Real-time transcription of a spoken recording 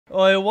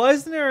Oh, why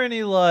isn't there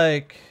any,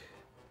 like,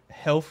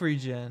 health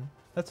regen?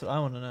 That's what I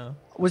want to know.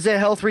 Was there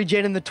health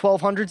regen in the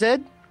 1200s,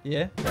 Ed?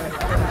 Yeah?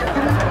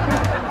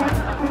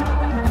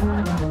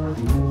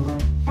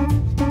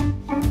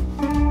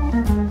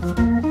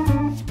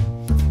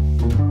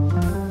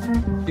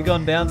 You're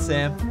gone down,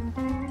 Sam.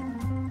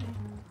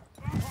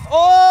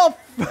 Oh!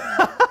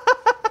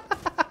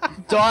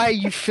 Die,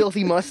 you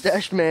filthy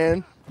mustache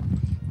man.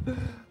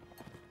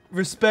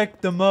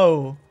 Respect the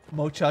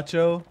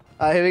muchacho.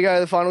 Here we go,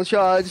 the final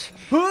charge.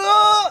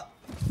 Oh,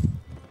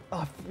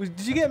 did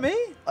you get me?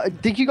 I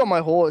think you got my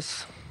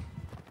horse.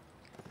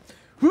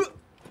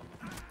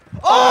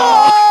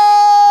 Oh!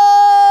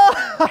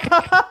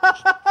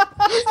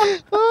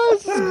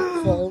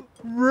 Oh,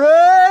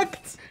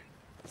 Wrecked!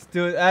 Let's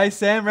do it. Hey,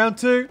 Sam, round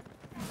 2.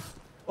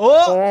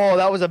 Oh! oh,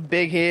 that was a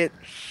big hit.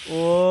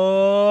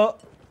 Oh!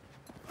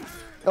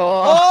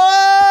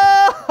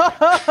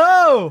 Oh,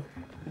 Oh!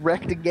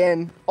 wrecked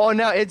again. Oh,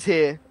 now Ed's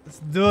here. Let's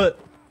do it.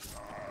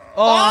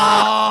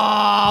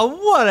 Oh,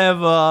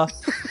 whatever.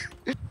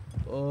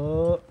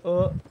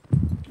 Oh.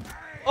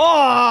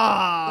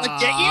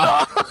 Get you.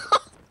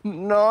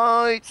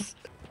 Nice.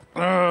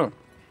 Oh,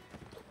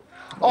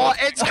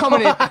 Ed's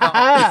coming in.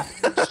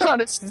 Trying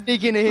to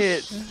sneak in a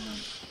hit.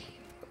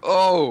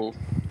 Oh.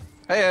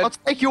 Hey, Ed. I'll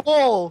take you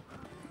all.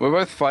 We're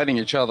both fighting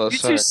each other, You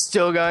so... two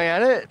still going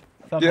at it?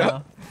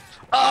 Somehow.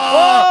 Oh!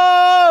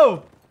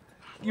 Oh!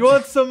 You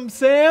want some,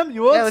 Sam?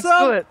 You want Yeah, let's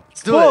some? do it.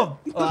 Let's do Boom.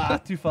 Ah,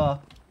 too far.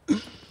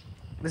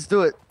 Let's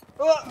do it.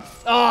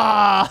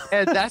 Ah!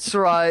 Ed, that's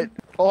right.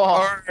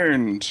 Oh,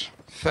 Owned.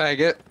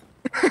 Faggot.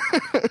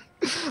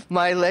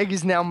 my leg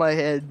is now my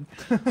head.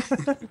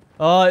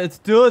 Oh, let's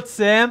do it,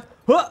 Sam.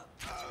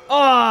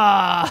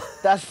 Ah!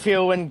 That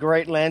feel when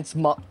Great Lance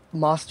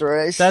Master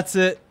Race. That's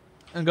it.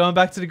 I'm going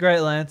back to the Great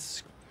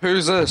Lance.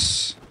 Who's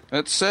this?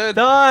 It's Sid.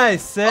 Die,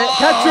 Sam.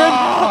 Katrin!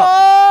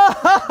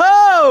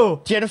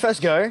 Oh! Jennifer's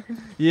go.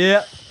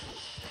 Yeah.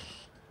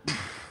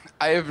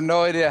 I have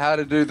no idea how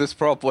to do this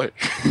properly.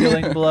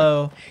 Killing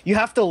blow. You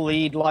have to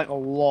lead like a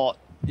lot.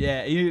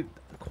 Yeah,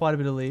 quite a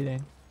bit of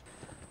leading.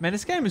 Man,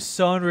 this game is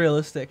so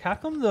unrealistic. How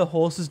come the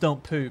horses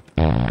don't poop?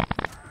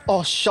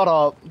 Oh, shut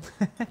up.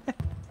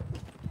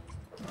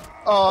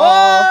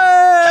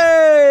 Oh,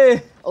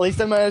 Hey! at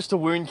least I managed to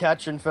wound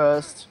Katrin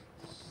first.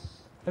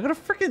 I got a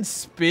freaking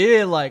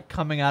spear like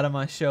coming out of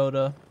my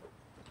shoulder.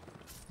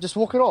 Just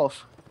walk it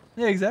off.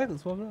 Yeah, exactly.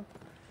 Let's walk it up.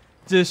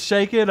 Just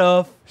shake it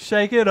off.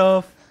 Shake it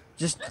off.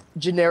 Just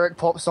generic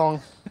pop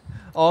song.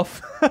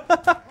 Off.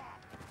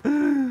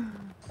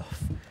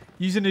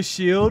 Using a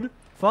shield?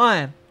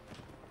 Fine.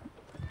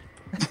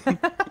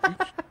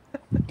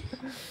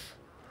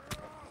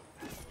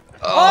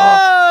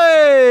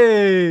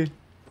 Oh!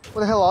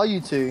 What the hell are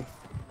you two?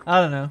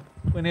 I don't know.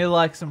 We need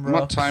like some I'm not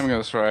rocks. timing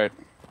this right.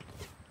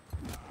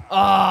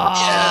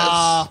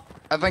 Ah! Yes!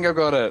 I think I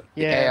got it.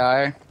 Yeah.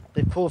 AI.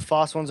 They pull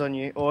fast ones on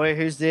you. Oi,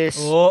 who's this?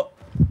 Oh!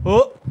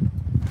 Oh!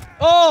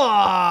 Oh!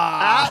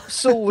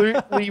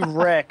 Absolutely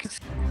wrecked.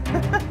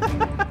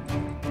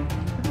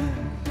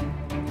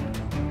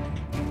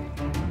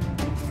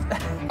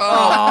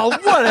 Oh,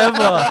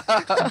 whatever.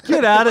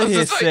 Get out of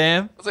here,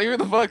 Sam. I was like, who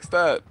the fuck's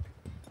that?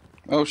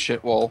 Oh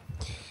shit, wall.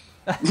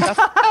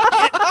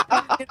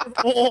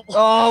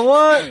 Oh,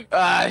 what?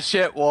 Ah,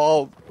 shit,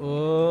 wall.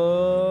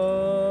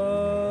 Oh!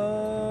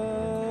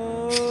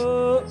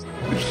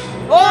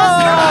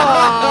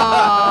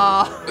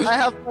 Oh! I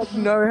have like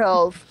no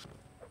health.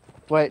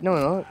 Wait, no,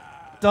 not.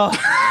 Duh.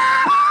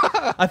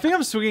 I think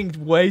I'm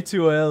swinging way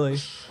too early.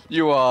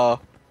 You are.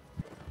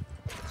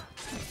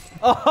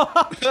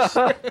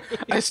 Oh,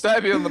 I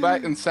stab you in the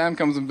back and Sam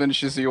comes and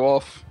finishes you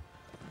off.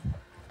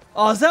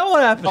 oh, is that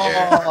what happened?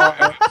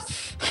 Oh.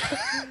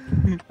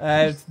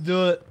 Hey, let's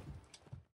do it.